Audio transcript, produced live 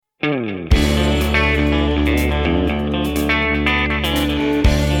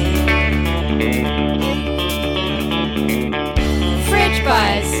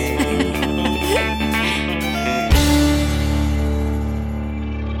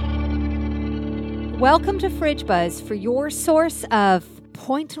Welcome to Fridge Buzz for your source of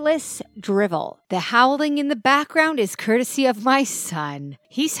pointless drivel. The howling in the background is courtesy of my son.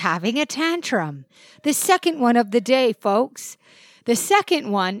 He's having a tantrum. The second one of the day, folks. The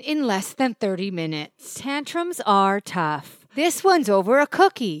second one in less than 30 minutes. Tantrums are tough. This one's over a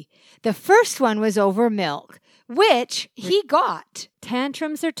cookie. The first one was over milk, which he got.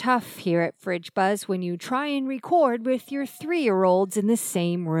 Tantrums are tough here at Fridge Buzz when you try and record with your 3-year-olds in the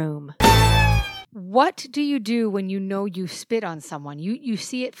same room. What do you do when you know you spit on someone? You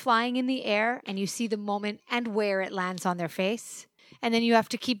see it flying in the air and you see the moment and where it lands on their face. And then you have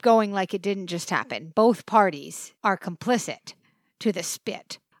to keep going like it didn't just happen. Both parties are complicit to the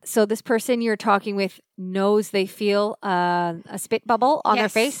spit. So this person you're talking with knows they feel a spit bubble on their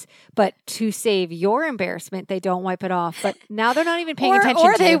face, but to save your embarrassment, they don't wipe it off. But now they're not even paying attention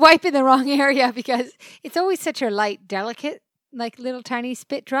or they wipe in the wrong area because it's always such a light, delicate, like little tiny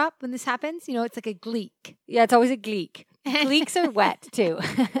spit drop when this happens. You know, it's like a gleek. Yeah, it's always a gleek. Gleeks are wet too.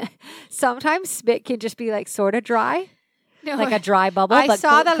 Sometimes spit can just be like sort of dry, like a dry bubble. I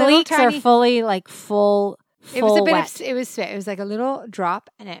saw the little gleeks tiny... are fully like full It was a bit wet. it was spit. It was like a little drop,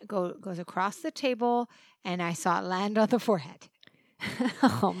 and it goes across the table, and I saw it land on the forehead.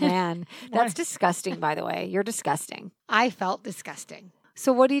 Oh man, that's disgusting. By the way, you're disgusting. I felt disgusting.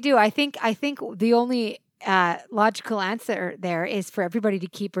 So what do? I think the only logical answer there is for everybody to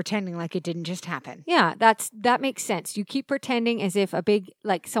keep pretending like it didn't just happen. Yeah, that makes sense. You keep pretending as if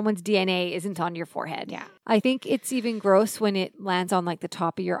someone's DNA isn't on your forehead. Yeah. I think it's even gross when it lands on like the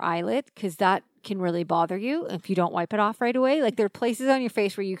top of your eyelid because that can really bother you if you don't wipe it off right away. Like there are places on your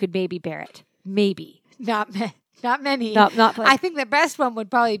face where you could maybe bear it. Maybe. Not many. Not I think the best one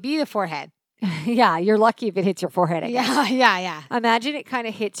would probably be the forehead. Yeah, you're lucky if it hits your forehead, I guess. Yeah. Imagine it kind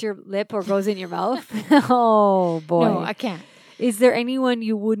of hits your lip or goes in your mouth. Oh, boy. No, I can't. Is there anyone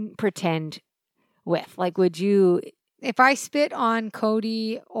you wouldn't pretend with? Like, would you... If I spit on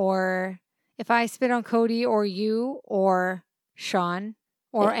Cody or you or Sean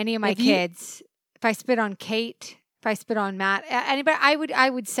or any of my kids, if I spit on Kate, if I spit on Matt, anybody, I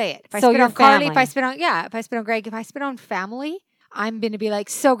would say it. If I spit on Carly, if I spit on Greg, if I spit on family, I'm going to be like,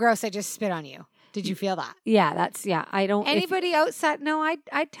 so gross, I just spit on you. Did you feel that? Yeah, I don't... Anybody outside? No,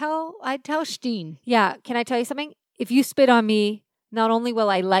 I'd tell Steen. Yeah, can I tell you something? If you spit on me, not only will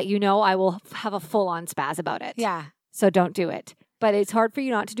I let you know, I will have a full-on spaz about it. Yeah. So don't do it. But it's hard for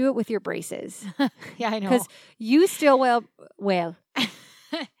you not to do it with your braces. Yeah, I know. Because you still well.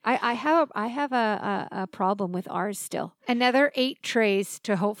 I have a problem with ours still. Another 8 trays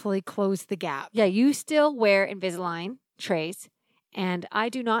to hopefully close the gap. Yeah, you still wear Invisalign trays. And I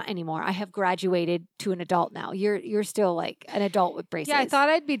do not anymore. I have graduated to an adult now. You're still like an adult with braces. Yeah, I thought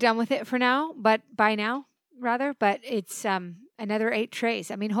I'd be done with it But it's another 8 trays.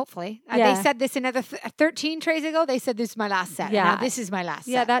 I mean, hopefully. They said this another 13 trays ago. They said this is my last set. Yeah, now this is my last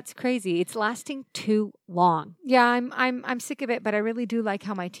set. Yeah, that's crazy. It's lasting too long. Yeah, I'm sick of it, but I really do like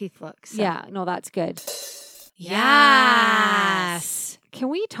how my teeth look. So. Yeah, no, that's good. Yes. Can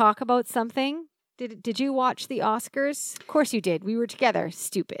we talk about something? Did you watch the Oscars? Of course you did. We were together.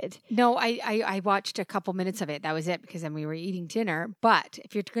 Stupid. No, I watched a couple minutes of it. That was it because then we were eating dinner. But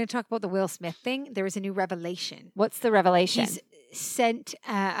if you're going to talk about the Will Smith thing, there was a new revelation. What's the revelation? He's sent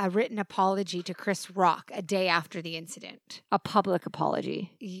a written apology to Chris Rock a day after the incident. A public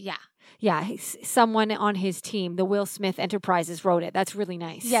apology. Yeah. Yeah, someone on his team, the Will Smith Enterprises, wrote it. That's really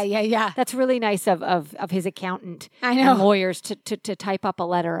nice. Yeah. That's really nice of his accountant and lawyers to type up a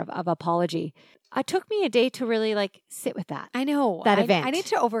letter of apology. It took me a day to really sit with that. I know. That event. I need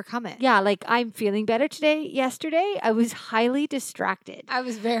to overcome it. Yeah, I'm feeling better today. Yesterday, I was highly distracted. I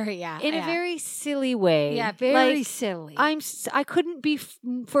was very, In a very silly way. Yeah, very silly. I couldn't be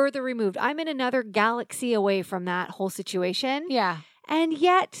further removed. I'm in another galaxy away from that whole situation. Yeah. And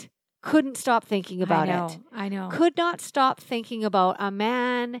yet, couldn't stop thinking about it. I know. Could not stop thinking about a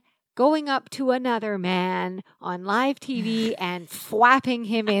man going up to another man on live TV and thwapping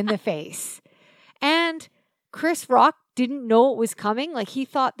him in the face. And Chris Rock didn't know it was coming. He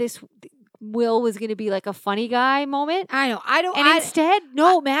thought this Will was going to be a funny guy moment. I know. Instead,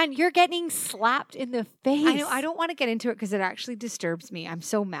 man, you're getting slapped in the face. I know. I don't want to get into it because it actually disturbs me. I'm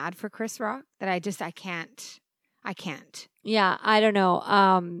so mad for Chris Rock that I can't. Yeah, I don't know.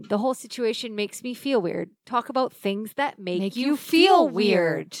 The whole situation makes me feel weird. Talk about things that make you feel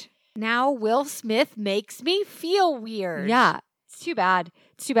weird. Now Will Smith makes me feel weird. Yeah. It's too bad.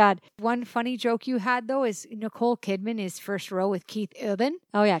 One funny joke you had, though, is Nicole Kidman is first row with Keith Urban.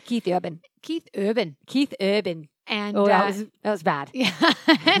 Oh, yeah. Keith Urban. And that was bad. Yeah.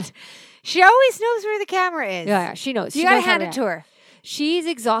 And she always knows where the camera is. Yeah, she knows. You got to hand it to her. She's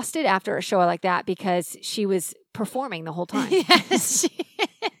exhausted after a show like that because she was performing the whole time. Yes, she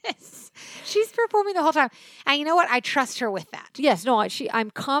is. She's performing the whole time. And you know what? I trust her with that. Yes, no,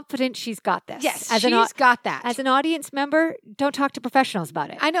 I'm confident she's got this. Yes, she's got that. As an audience member, don't talk to professionals about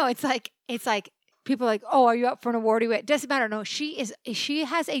it. I know. It's like people are like, oh, are you up for an award? It doesn't matter. No, she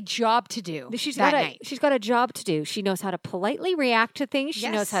has a job to do. She's got a job to do. She knows how to politely react to things. She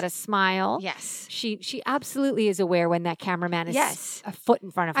knows how to smile. Yes. She absolutely is aware when that cameraman is a foot in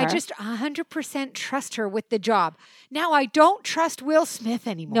front of her. I just 100% trust her with the job. Now, I don't trust Will Smith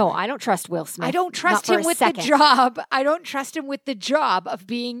anymore. No, I don't trust Will Smith. I don't trust him with the job. I don't trust him with the job of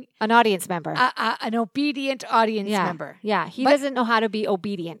being an audience member. An obedient audience member. Yeah, he doesn't know how to be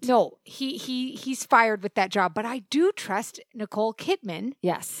obedient. No, he's fired with that job. But I do trust Nicole Kidman.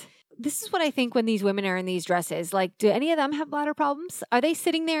 Yes. This is what I think when these women are in these dresses. Like, do any of them have bladder problems? Are they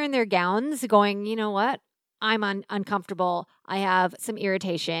sitting there in their gowns going, you know what? I'm uncomfortable. I have some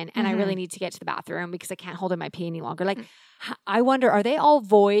irritation and I really need to get to the bathroom because I can't hold in my pee any longer. Like, I wonder, are they all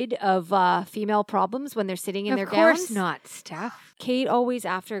void of female problems when they're sitting in their gowns? Of course not, Steph. Kate always,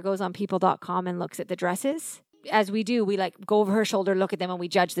 after goes on people.com and looks at the dresses. As we do, we like go over her shoulder, look at them, and we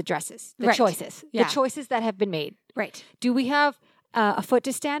judge the dresses, the choices, the choices that have been made. Right. Do we have a foot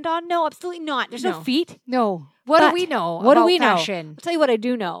to stand on? No, absolutely not. There's no feet. No. What do we know? What do we fashion? know? I'll tell you what I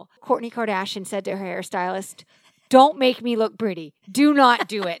do know. Kourtney Kardashian said to her hairstylist, "Don't make me look pretty. Do not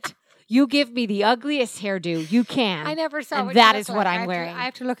do it. You give me the ugliest hairdo you can." I never saw. And that is what I'm wearing. I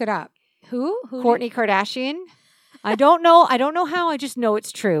have to look it up. Who? Kourtney Kardashian. I don't know. I don't know how. I just know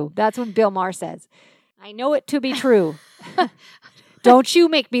it's true. That's what Bill Maher says. I know it to be true. Don't you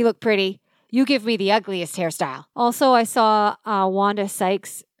make me look pretty. You give me the ugliest hairstyle. Also, I saw Wanda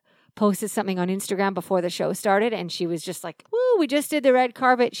Sykes posted something on Instagram before the show started, and she was just like, "Woo, we just did the red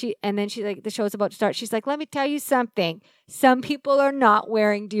carpet." And then she's like, the show's about to start. She's like, "Let me tell you something. Some people are not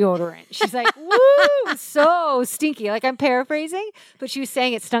wearing deodorant." She's like, "Woo, so stinky." Like, I'm paraphrasing, but she was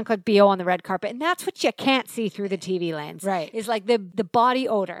saying it stunk like BO on the red carpet, and that's what you can't see through the TV lens. Right? Is like the body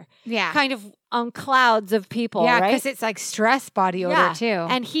odor. Yeah. Kind of on clouds of people. Yeah, right? because it's like stress body odor too,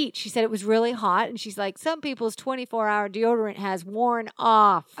 and heat. She said it was really hot, and she's like, some people's 24-hour deodorant has worn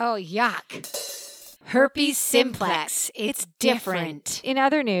off. Oh, yuck. Herpes simplex. It's different. In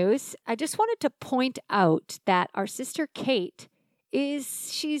other news, I just wanted to point out that our sister Kate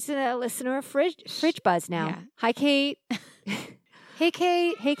she's a listener of Fridge Buzz now. Yeah. Hi, Kate. Hey,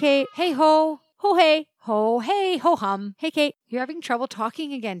 Kate. Hey, Kate. Hey, ho. Ho, hey. Ho, hey, ho, hum. Hey, Kate. You're having trouble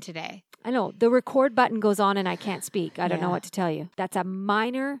talking again today. I know. The record button goes on and I can't speak. I don't know what to tell you. That's a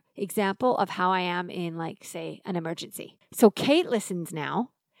minor example of how I am in, like, say, an emergency. So Kate listens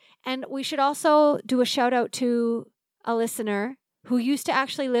now. And we should also do a shout out to a listener who used to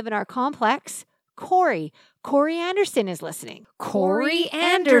actually live in our complex, Corey. Corey Anderson is listening. Corey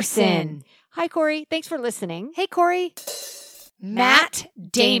Anderson. Hi, Corey. Thanks for listening. Hey, Corey. Matt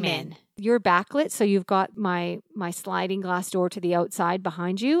Damon. You're backlit, so you've got my sliding glass door to the outside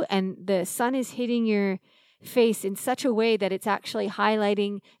behind you, and the sun is hitting your face in such a way that it's actually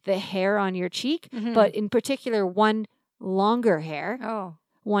highlighting the hair on your cheek, but in particular, one longer hair. Oh.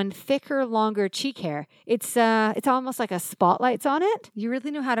 One thicker, longer cheek hair. It's almost like a spotlight's on it. You really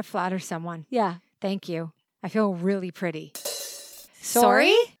know how to flatter someone. Yeah. Thank you. I feel really pretty.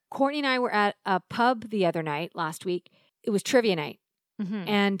 Sorry? Kourtney and I were at a pub the other night, last week. It was trivia night.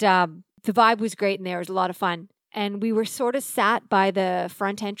 And the vibe was great and there was a lot of fun. And we were sort of sat by the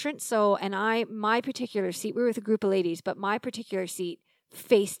front entrance. My particular seat, we were with a group of ladies, but my particular seat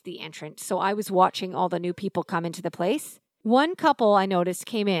faced the entrance. So I was watching all the new people come into the place. One couple I noticed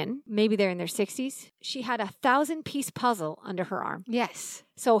came in, maybe they're in their 60s. She had a 1,000-piece puzzle under her arm. Yes.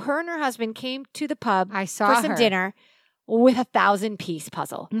 So her and her husband came to the pub for some dinner with a 1,000-piece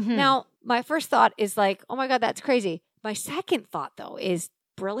puzzle. Now, my first thought is like, oh my God, that's crazy. My second thought, though, is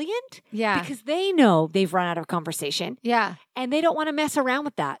brilliant. Yeah. Because they know they've run out of conversation. Yeah. And they don't want to mess around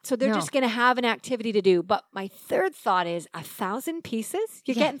with that. So they're just going to have an activity to do. But my third thought is 1,000 pieces?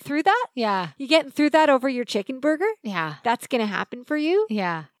 You're getting through that? Yeah. You getting through that over your chicken burger? Yeah. That's going to happen for you?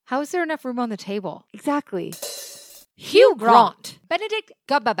 Yeah. How is there enough room on the table? Exactly. Hugh Grant. Benedict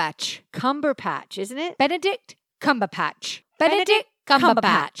Cumberbatch. Cumberpatch, isn't it? Benedict Cumberpatch. Benedict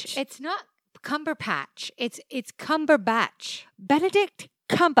Cumberbatch. It's not Cumberpatch. It's Cumberbatch. Benedict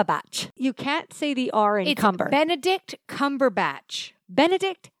Cumberbatch. You can't say the R in Cumber. Benedict Cumberbatch.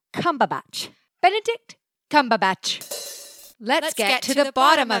 Benedict Cumberbatch. Benedict Cumberbatch. Let's get to the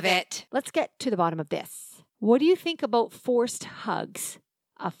bottom of it. Let's get to the bottom of this. What do you think about forced hugs?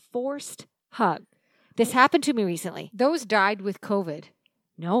 A forced hug. This happened to me recently. Those died with COVID.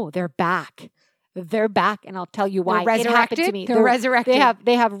 No, they're back. They're back, and I'll tell you why. They're resurrected? It happened to me. They're resurrected.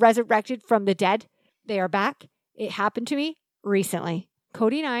 They have resurrected from the dead. They are back. It happened to me recently.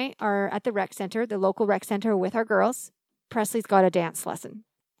 Cody and I are at the rec center, the local rec center, with our girls. Presley's got a dance lesson.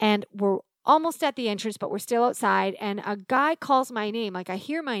 And we're almost at the entrance, but we're still outside. And a guy calls my name. Like, I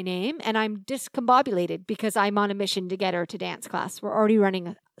hear my name, and I'm discombobulated because I'm on a mission to get her to dance class. We're already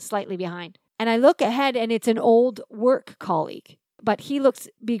running slightly behind. And I look ahead, and it's an old work colleague. But he looks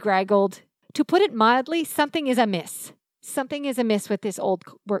bedraggled. To put it mildly, something is amiss. Something is amiss with this old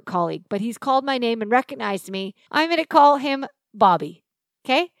work colleague. But he's called my name and recognized me. I'm going to call him Bobby.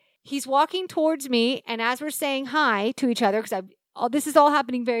 Okay? He's walking towards me, and as we're saying hi to each other, because this is all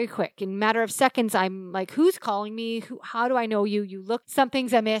happening very quick. In a matter of seconds, I'm like, who's calling me? How do I know you? You look,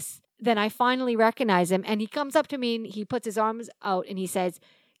 something's amiss. Then I finally recognize him, and he comes up to me, and he puts his arms out, and he says,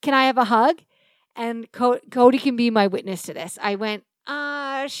 can I have a hug? And Cody can be my witness to this. I went,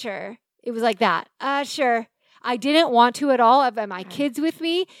 sure. It was like that. Sure. I didn't want to at all. I've got my kids with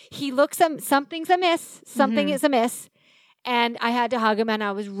me. He looks, something's amiss. Something is amiss. And I had to hug him, and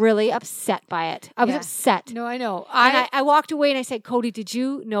I was really upset by it. I was upset. No, I know. I walked away, and I said, Cody, did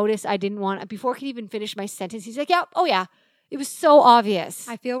you notice I didn't want... Before I could even finish my sentence, he's like, yeah, oh yeah. It was so obvious.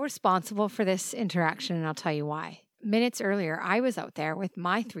 I feel responsible for this interaction, and I'll tell you why. Minutes earlier, I was out there with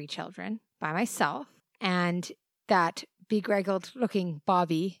my 3 children by myself, and that bedraggled-looking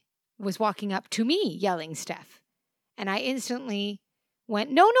Bobby was walking up to me yelling stuff. And I instantly...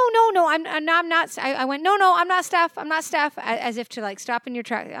 went, no, I'm not. I went, no, I'm not Steph. I'm not Steph. As if to like stop in your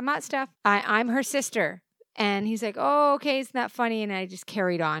track. I'm not Steph. I'm her sister. And he's like, oh, okay, isn't that funny? And I just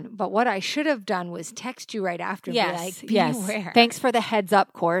carried on. But what I should have done was text you right after. Yes, be like, beware. Thanks for the heads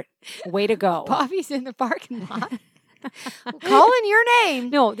up, Court. Way to go. Bobby's in the parking lot. Calling your name.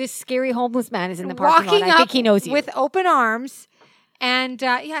 No, this scary homeless man is in the parking lot. I think he knows you. With open arms. And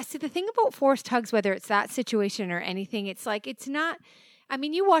see, the thing about forced hugs, whether it's that situation or anything, it's like, it's not... I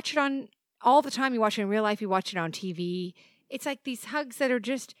mean, you watch it on all the time. You watch it in real life. You watch it on TV. It's like these hugs that are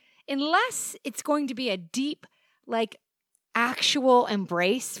just, unless it's going to be a deep, like, actual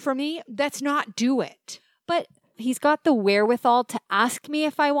embrace for me, let's not do it. But he's got the wherewithal to ask me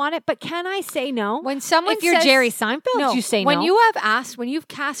if I want it. But can I say no? When someone if you're says, Jerry Seinfeld, no, you say when no. you have asked, when you've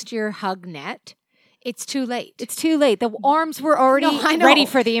cast your hug net, it's too late. It's too late. The arms were already ready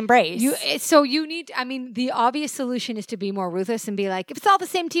for the embrace. So you need, I mean, the obvious solution is to be more ruthless and be like, if it's all the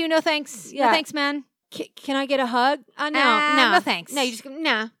same to you, no thanks. Yeah. No thanks, man. Can I get a hug? No, no thanks. No, you just go,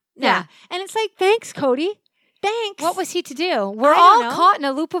 nah. And it's like, thanks, Cody. Thanks. What was he to do? We're all caught in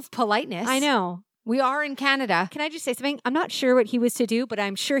a loop of politeness. I know. We are in Canada. Can I just say something? I'm not sure what he was to do, but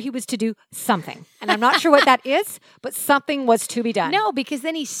I'm sure he was to do something. And I'm not sure what that is, but something was to be done. No, because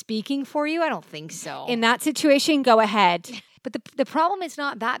then he's speaking for you. I don't think so. In that situation, go ahead. But the problem is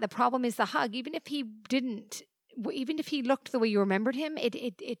not that. The problem is the hug. Even if he looked the way you remembered him,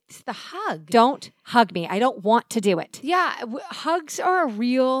 it's the hug. Don't hug me. I don't want to do it. Yeah, hugs are a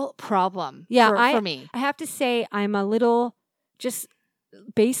real problem for me. I have to say I'm a little just...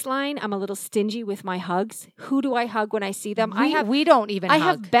 baseline, I'm a little stingy with my hugs. Who do I hug when I see them? We don't even hug. I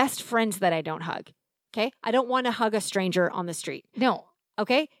have best friends that I don't hug. Okay? I don't want to hug a stranger on the street. No.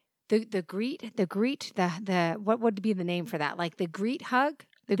 Okay? The greet, what would be the name for that? Like the greet hug?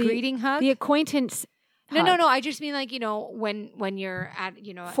 The greeting hug? The acquaintance hug. No. I just mean like, when you're at,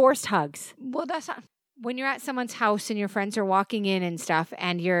 forced hugs. Well, that's not... When you're at someone's house and your friends are walking in and stuff,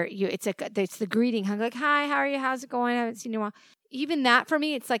 and it's the greeting hug, like, hi, how are you? How's it going? I haven't seen you in a while. Even that for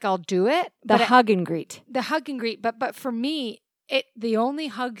me, it's like I'll do it. The hug and greet. The hug and greet. But for me, the only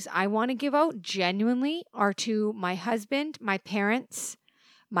hugs I want to give out genuinely are to my husband, my parents,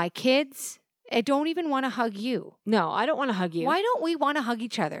 my kids. I don't even want to hug you. No, I don't want to hug you. Why don't we want to hug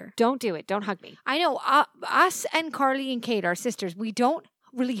each other? Don't do it. Don't hug me. I know. Us and Carly and Kate, our sisters, we don't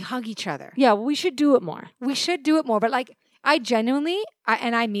really hug each other. Yeah, well, we should do it more. But like, I genuinely,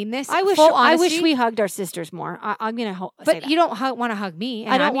 and I mean this. I wish we hugged our sisters more. I'm gonna say that. You don't want to hug me.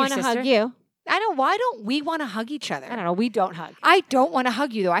 I don't want to hug you. I know. Why don't we want to hug each other? I don't know. We don't hug. I don't want to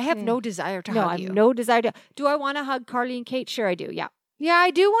hug you though. I have no desire to hug you. I have no desire to. Do I want to hug Carly and Kate? Sure, I do. Yeah. Yeah,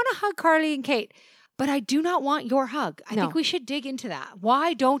 I do want to hug Carly and Kate. But I do not want your hug. I think we should dig into that.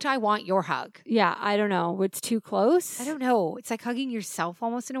 Why don't I want your hug? Yeah, I don't know. It's too close. I don't know. It's like hugging yourself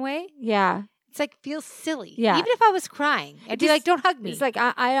almost in a way. Yeah. It's like feels silly. Yeah. Even if I was crying, I'd be like, don't hug me. It's like,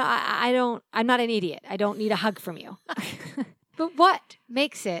 I don't, I'm not an idiot. I don't need a hug from you. But what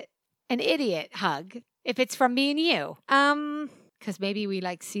makes it an idiot hug if it's from me and you? because maybe we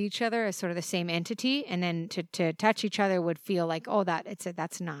like see each other as sort of the same entity, and then to touch each other would feel like, oh,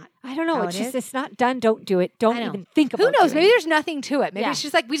 that's not. I don't know. It's just, it's not done. Don't do it. Don't even think about it. Who knows? Maybe there's nothing to it. Maybe it's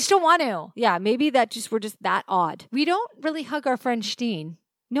just like, we just don't want to. Yeah, maybe we're just that odd. We don't really hug our friend Steen.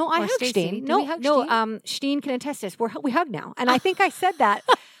 No, I hug Steen. No, Steen can attest this. We hug now. And I think I said that.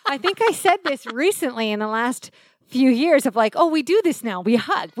 I think I said this recently in the last few years of like, oh, we do this now. We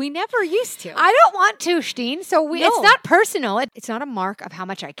hug. We never used to. I don't want to, Steen. So it's not personal. It's not a mark of how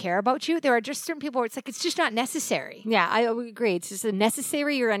much I care about you. There are just certain people where it's like, it's just not necessary. Yeah, I agree. It's just a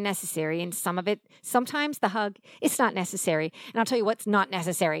necessary or unnecessary. And sometimes the hug, it's not necessary. And I'll tell you what's not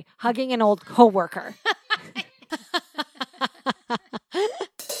necessary. Hugging an old coworker.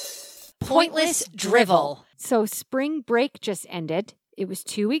 Pointless drivel. So spring break just ended. It was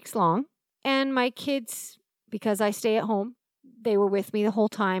 2 weeks long. And my kids, because I stay at home, they were with me the whole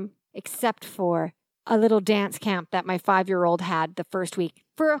time, except for a little dance camp that my 5-year-old had the first week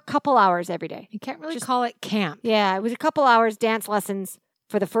for a couple hours every day. You can't really call it camp. Yeah, it was a couple hours, dance lessons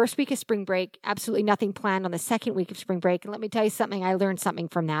for the first week of spring break. Absolutely nothing planned on the second week of spring break. And let me tell you something, I learned something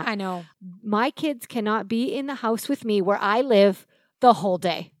from that. I know. My kids cannot be in the house with me where I live the whole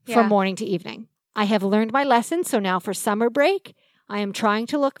day from morning to evening. I have learned my lesson. So now for summer break, I am trying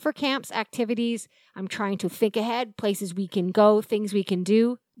to look for camps, activities. I'm trying to think ahead, places we can go, things we can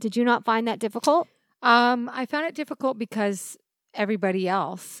do. Did you not find that difficult? I found it difficult because everybody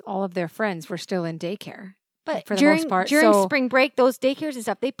else, all of their friends, were still in daycare. But for the most part, during spring break, those daycares and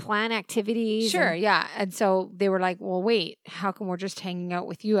stuff, they plan activities. Sure, yeah. And so they were like, well, wait, how come we're just hanging out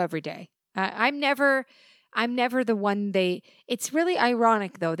with you every day? I'm never the one it's really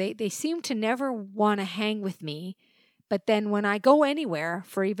ironic though. They seem to never want to hang with me. But then when I go anywhere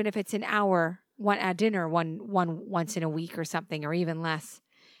for even if it's an hour, at dinner, once in a week or something, or even less,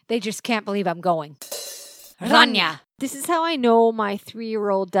 they just can't believe I'm going. Rania. This is how I know my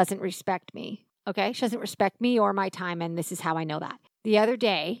 3-year-old doesn't respect me. Okay? She doesn't respect me or my time, and this is how I know that. The other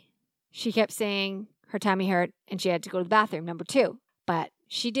day, she kept saying her tummy hurt and she had to go to the bathroom, number 2. But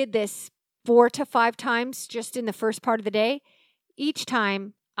she did this 4 to 5 times just in the first part of the day. Each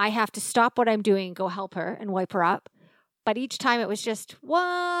time, I have to stop what I'm doing and go help her and wipe her up. But each time it was just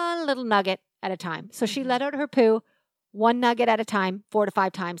one little nugget at a time. So she let out her poo, one nugget at a time, 4 to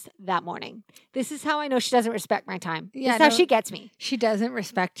 5 times that morning. This is how I know she doesn't respect my time. This is how she gets me. She doesn't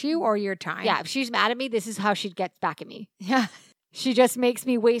respect you or your time. Yeah, if she's mad at me, this is how she gets back at me. Yeah. She just makes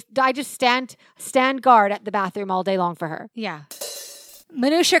me waste. I just stand guard at the bathroom all day long for her. Yeah.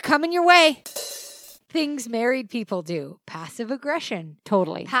 Minutia coming your way. Things married people do. Passive aggression.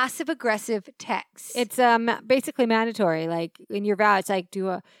 Totally. Passive aggressive text. It's basically mandatory. Like in your vow, it's like,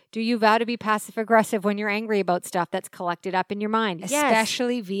 do you vow to be passive aggressive when you're angry about stuff that's collected up in your mind?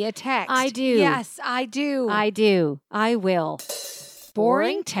 Especially via text. I do. Yes, I do. I do. I will.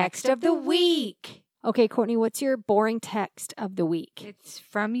 Boring text of the week. Okay, Courtney, what's your boring text of the week? It's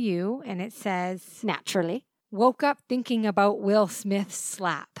from you, and it says... Naturally. Woke up thinking about Will Smith's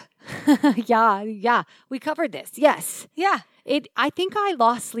slap. Yeah. We covered this. Yes. Yeah. I think I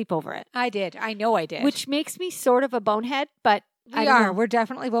lost sleep over it. I did. I know I did. Which makes me sort of a bonehead, but we are. We're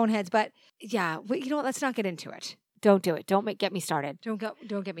definitely boneheads, but yeah, you know what? Let's not get into it. Don't do it. Don't get me started. Don't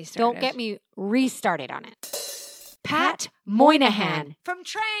get me started. Don't get me restarted on it. Pat Moynihan from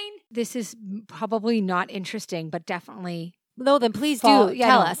Train. This is probably not interesting, but definitely. No, then please do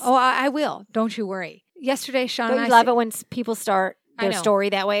tell us. Oh, I will. Don't you worry. Yesterday, Sean and I love it when people start their story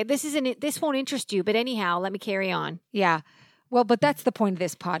that way. This won't interest you, but anyhow, let me carry on. Yeah. Well, but that's the point of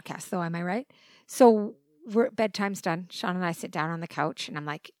this podcast, though. Am I right? So bedtime's done. Sean and I sit down on the couch, and I'm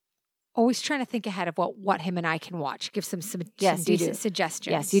like, always trying to think ahead of what him and I can watch. Give some decent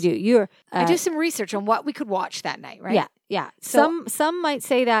suggestions. Yes, you do. I do some research on what we could watch that night, right? Yeah. So, some might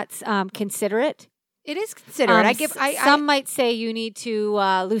say that's considerate. It is considerate. Some might say you need to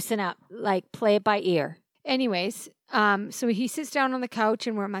loosen up, like play it by ear. Anyways, so he sits down on the couch,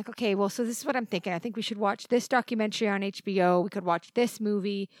 and I'm like, okay, well, so this is what I'm thinking. I think we should watch this documentary on HBO. We could watch this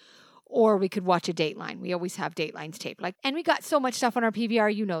movie, or we could watch a Dateline. We always have Datelines taped. And we got so much stuff on our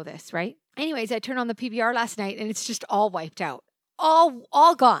PVR. You know this, right? Anyways, I turned on the PVR last night, and it's just all wiped out.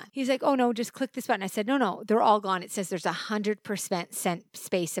 All gone. He's like, oh no, just click this button. I said, no, they're all gone. It says there's 100%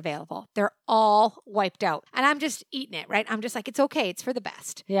 space available. They're all wiped out. And I'm just eating it, right? I'm just like, it's okay. It's for the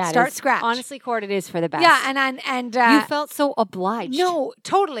best. Yeah. Start scratch. Honestly, Court, it is for the best. Yeah. And you felt so obliged. No,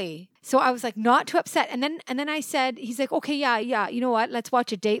 totally. So I was like, not too upset. And then I said, he's like, okay, yeah. You know what? Let's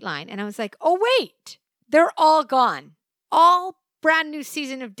watch a Dateline. And I was like, oh wait, they're all gone. All brand new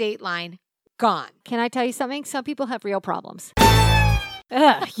season of Dateline gone. Can I tell you something? Some people have real problems.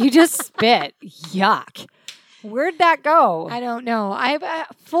 Ugh, you just spit. Yuck. Where'd that go? I don't know. I have a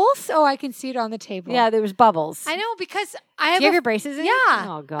full, so I can see it on the table. Yeah, there was bubbles. I know because I have. Do you have your braces in? Yeah.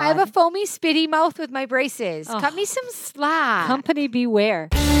 Oh God. I have a foamy, spitty mouth with my braces. Cut me some slack. Company beware.